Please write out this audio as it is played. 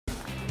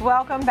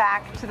Welcome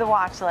back to the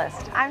Watch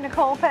List. I'm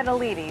Nicole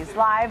Petallides,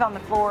 live on the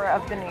floor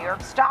of the New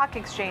York Stock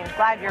Exchange.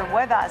 Glad you're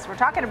with us. We're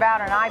talking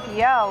about an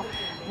IPO,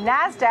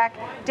 NASDAQ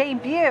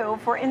debut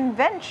for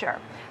Innventure,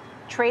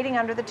 trading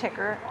under the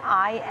ticker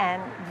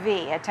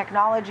INV, a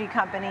technology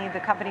company. The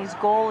company's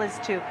goal is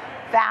to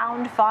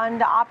found,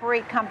 fund,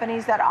 operate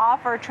companies that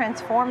offer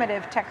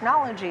transformative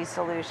technology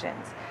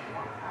solutions.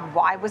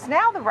 Why was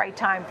now the right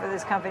time for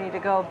this company to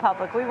go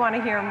public? We want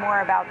to hear more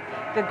about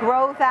the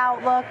growth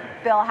outlook.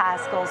 Bill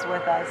Haskell's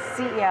with us,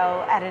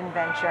 CEO at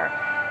Innventure.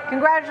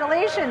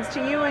 Congratulations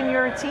to you and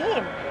your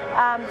team.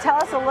 Tell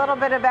us a little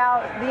bit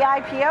about the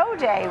IPO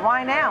day.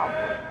 Why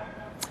now?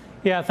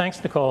 Yeah,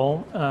 thanks,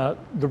 Nicole.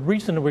 The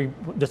reason we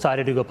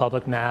decided to go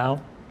public now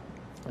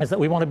is that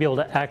we want to be able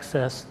to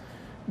access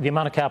the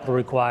amount of capital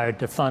required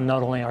to fund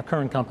not only our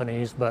current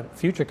companies, but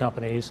future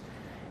companies,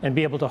 and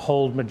be able to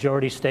hold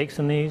majority stakes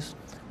in these.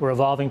 We're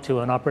evolving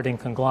to an operating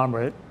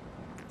conglomerate,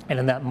 and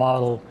in that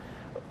model,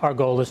 our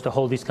goal is to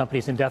hold these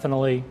companies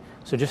indefinitely.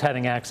 So just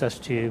having access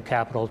to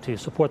capital to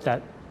support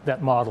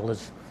that model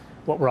is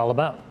what we're all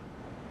about.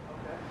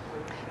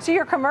 So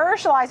you're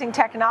commercializing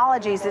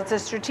technologies. It's a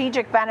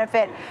strategic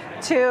benefit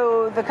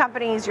to the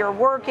companies you're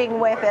working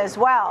with as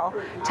well.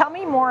 Tell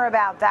me more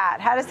about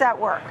that. How does that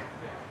work?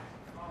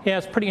 Yeah,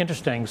 it's pretty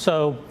interesting.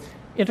 So,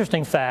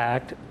 interesting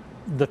fact,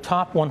 the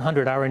top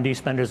 100 R&D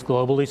spenders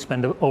globally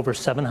spend over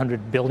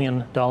 $700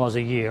 billion a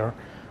year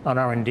on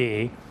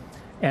R&D,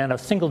 and a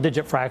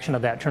single-digit fraction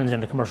of that turns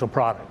into commercial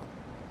product.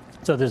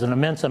 So there's an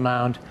immense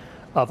amount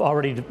of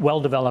already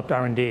well-developed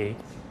R&D.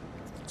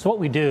 So what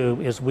we do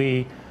is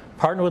we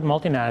partner with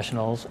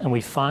multinationals, and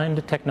we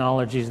find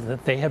technologies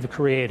that they have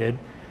created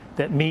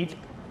that meet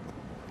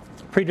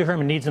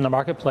predetermined needs in the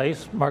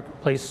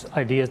marketplace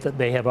ideas that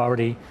they have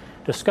already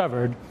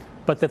discovered,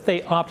 but that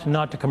they opt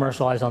not to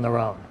commercialize on their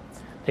own.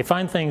 They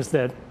find things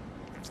that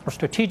are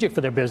strategic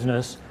for their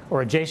business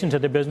or adjacent to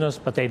their business,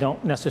 but they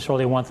don't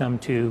necessarily want them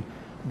to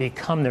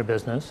become their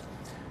business.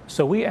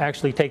 So we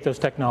actually take those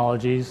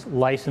technologies,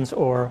 license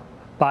or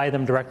buy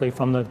them directly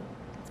from the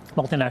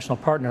multinational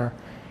partner.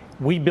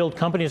 We build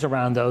companies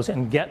around those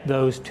and get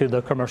those to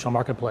the commercial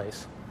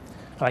marketplace.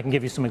 I can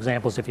give you some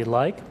examples if you'd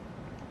like.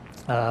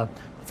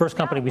 First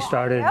company we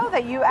started. I know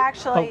that you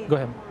actually. Oh, go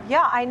ahead.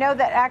 Yeah, I know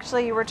that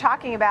actually you were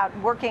talking about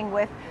working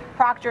with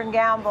Procter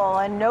Gamble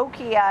and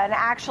Nokia and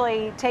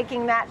actually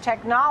taking that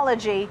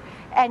technology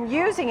and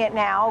using it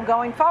now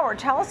going forward.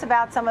 Tell us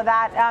about some of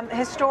that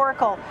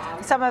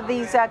some of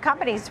these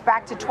companies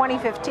back to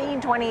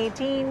 2015,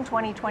 2018,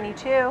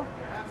 2022.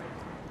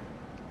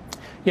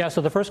 Yeah,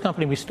 so the first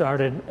company we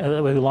started,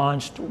 we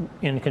launched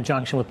in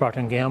conjunction with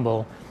Procter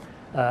Gamble,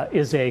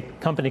 is a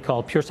company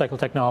called Pure Cycle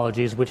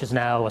Technologies, which is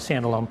now a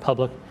standalone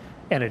public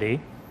entity.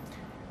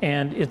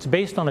 And it's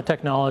based on a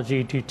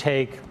technology to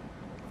take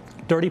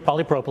dirty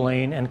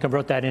polypropylene and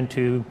convert that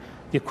into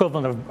the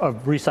equivalent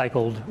of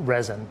recycled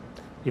resin,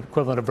 the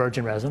equivalent of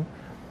virgin resin.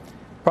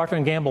 Procter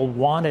 & Gamble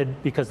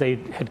wanted, because they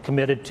had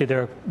committed to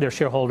their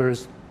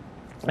shareholders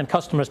and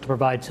customers to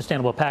provide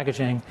sustainable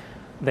packaging,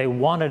 they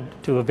wanted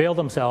to avail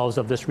themselves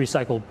of this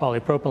recycled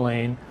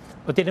polypropylene,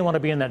 but they didn't want to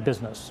be in that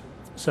business.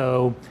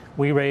 So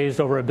we raised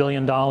over $1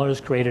 billion,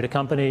 created a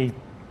company,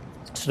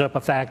 set up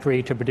a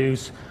factory to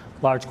produce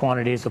large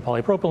quantities of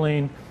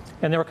polypropylene,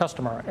 and they're a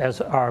customer, as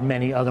are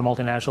many other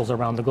multinationals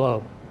around the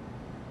globe.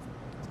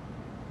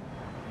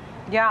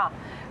 Yeah.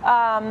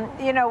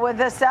 You know, with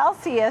the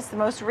Celsius, the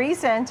most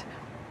recent,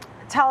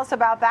 tell us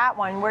about that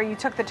one, where you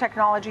took the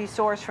technology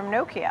source from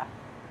Nokia.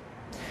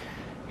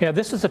 Yeah,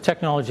 this is a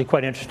technology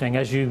quite interesting.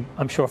 As you,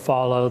 I'm sure,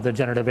 follow the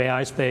generative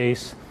AI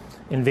space,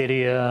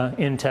 NVIDIA,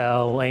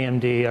 Intel,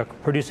 AMD are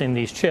producing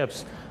these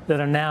chips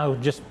that are now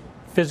just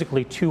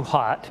physically too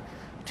hot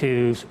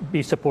to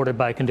be supported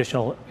by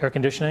conditional air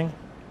conditioning.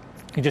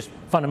 You just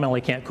fundamentally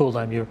can't cool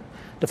them. You're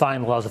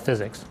defying the laws of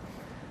physics.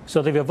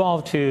 So they've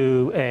evolved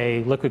to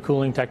a liquid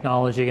cooling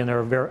technology, and there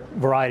are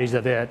varieties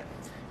of it.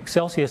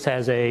 Celsius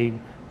has a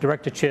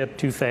direct-to-chip,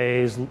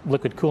 two-phase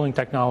liquid cooling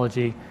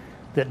technology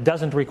that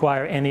doesn't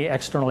require any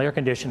external air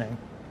conditioning.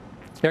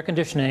 Air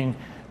conditioning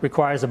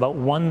requires about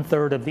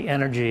 1/3 of the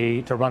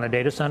energy to run a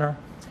data center,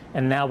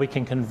 and now we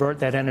can convert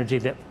that energy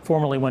that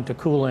formerly went to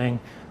cooling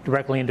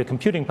directly into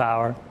computing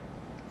power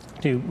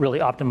to really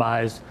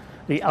optimize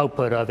the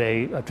output of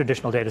a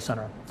traditional data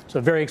center. So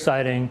very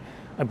exciting.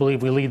 I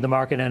believe we lead the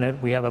market in it.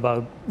 We have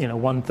about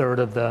 1/3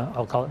 of the,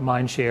 I'll call it,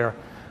 mind share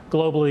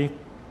globally,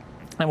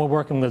 and we're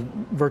working with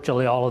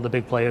virtually all of the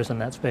big players in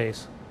that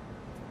space.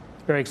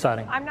 Very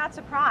exciting. I'm not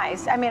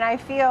surprised. I mean, I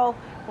feel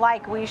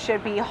like we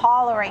should be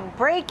hollering,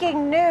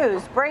 breaking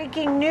news,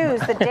 breaking news.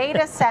 The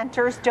data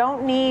centers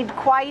don't need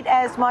quite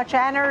as much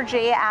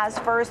energy as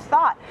first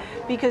thought,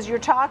 because you're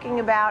talking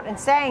about and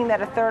saying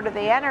that 1/3 of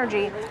the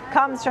energy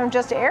comes from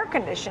just air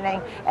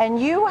conditioning, and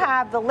you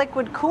have the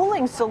liquid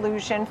cooling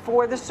solution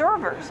for the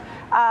servers.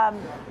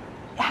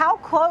 How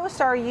close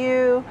are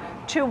you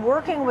to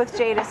working with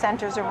data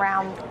centers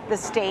around the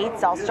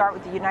states? I'll start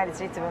with the United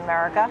States of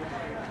America,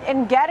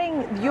 in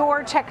getting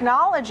your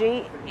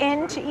technology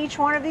into each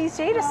one of these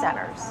data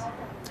centers?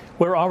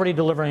 We're already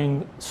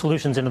delivering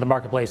solutions into the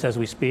marketplace as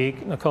we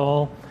speak,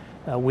 Nicole.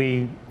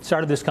 We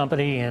started this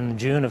company in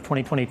June of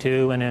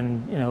 2022, and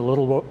in a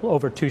little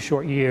over 2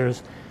 short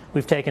years,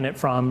 we've taken it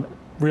from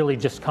really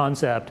just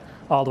concept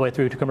all the way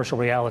through to commercial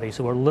reality.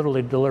 So we're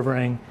literally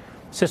delivering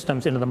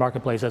systems into the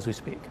marketplace as we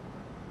speak.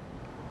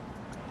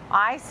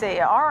 I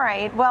see. All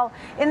right. Well,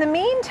 in the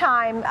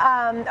meantime,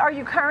 are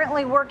you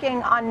currently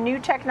working on new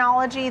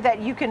technology that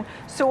you can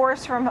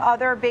source from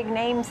other big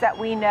names that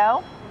we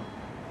know?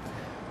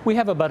 We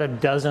have about a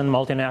dozen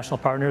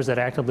multinational partners that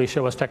actively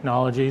show us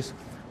technologies.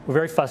 We're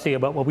very fussy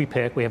about what we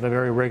pick. We have a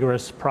very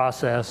rigorous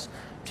process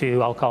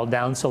to, I'll call,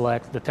 down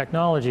select the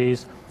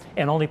technologies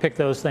and only pick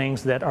those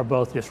things that are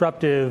both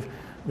disruptive,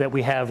 that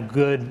we have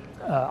good,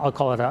 I'll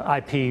call it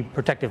an IP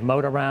protective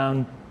moat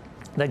around,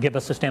 that give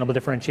us sustainable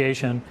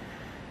differentiation.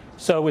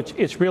 So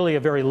it's really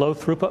a very low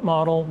throughput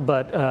model,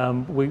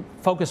 but we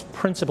focus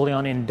principally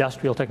on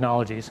industrial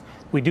technologies.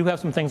 We do have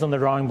some things on the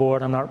drawing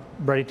board. I'm not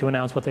ready to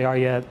announce what they are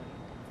yet,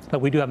 but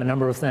we do have a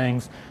number of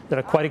things that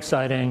are quite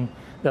exciting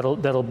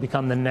that'll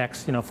become the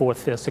next, 4th,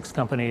 5th, 6th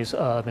companies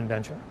of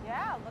Innventure.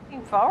 Yeah,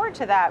 looking forward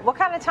to that. What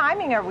kind of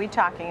timing are we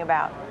talking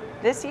about?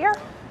 This year?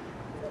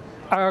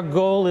 Our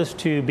goal is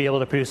to be able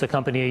to produce a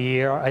company a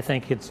year. I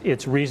think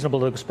it's reasonable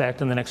to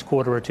expect in the next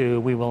quarter or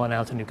two we will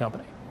announce a new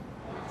company.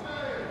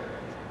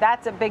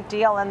 That's a big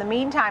deal. In the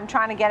meantime,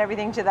 trying to get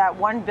everything to that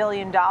 $1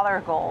 billion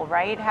goal,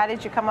 right? How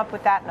did you come up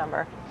with that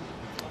number?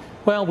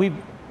 Well, we've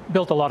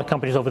built a lot of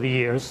companies over the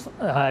years.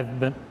 I've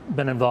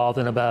been involved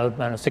in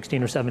about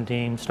 16 or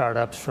 17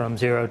 startups from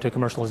zero to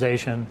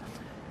commercialization. And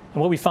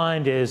what we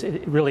find is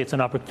it's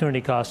an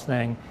opportunity cost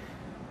thing.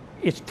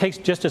 It takes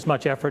just as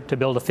much effort to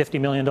build a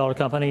 $50 million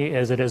company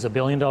as it is a $1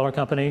 billion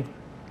company.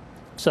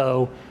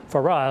 So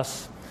for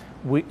us,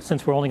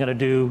 since we're only going to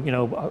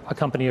do a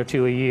company or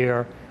two a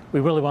year, we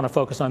really want to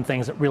focus on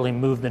things that really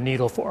move the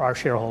needle for our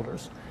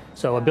shareholders.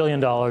 So $1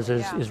 billion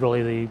is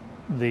really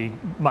the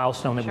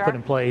milestone that we put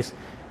in place.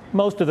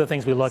 Most of the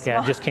things we look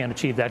at just can't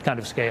achieve that kind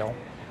of scale.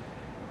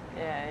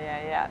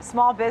 Yeah.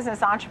 Small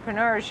business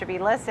entrepreneurs should be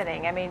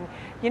listening. I mean,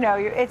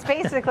 it's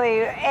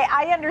basically,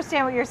 I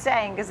understand what you're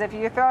saying, because if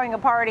you're throwing a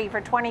party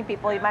for 20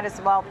 people, you might as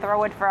well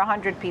throw it for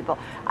 100 people.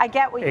 I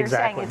get what you're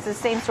saying. It's the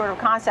same sort of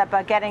concept,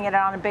 but getting it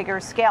on a bigger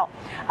scale.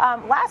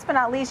 Last but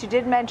not least, you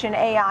did mention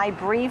AI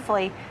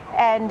briefly,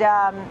 and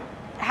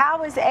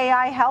how is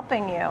AI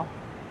helping you?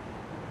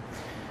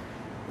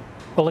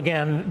 Well,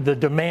 again, the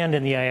demand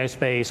in the AI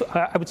space,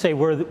 I would say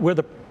we're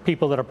the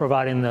people that are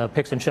providing the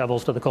picks and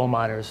shovels to the coal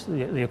miners,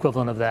 the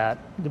equivalent of that,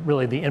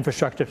 really the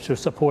infrastructure to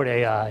support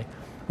AI.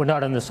 We're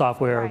not in the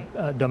software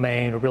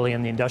domain, or really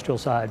in the industrial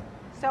side.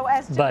 So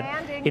as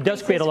demand increases, it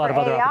does create a lot of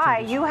other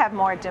opportunities. You have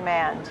more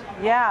demand.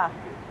 Yeah.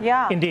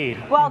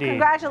 Indeed. Well,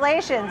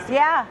 congratulations.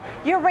 Yeah.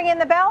 You're ringing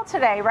the bell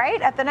today,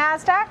 right, at the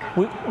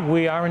NASDAQ?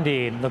 We are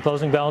indeed. The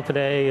closing bell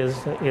today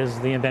is the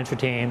Innventure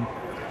team,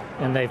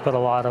 and they've put a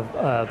lot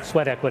of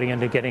sweat equity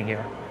into getting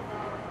here.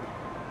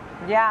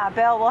 Yeah,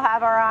 Bill, we'll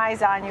have our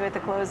eyes on you at the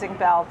closing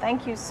bell.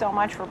 Thank you so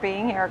much for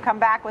being here. Come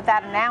back with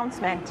that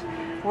announcement.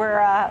 We're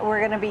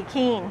going to be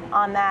keen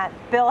on that.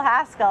 Bill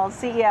Haskell,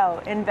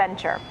 CEO,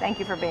 Innventure. Thank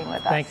you for being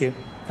with us. Thank you.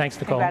 Thanks,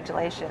 Nicole.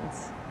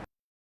 Congratulations.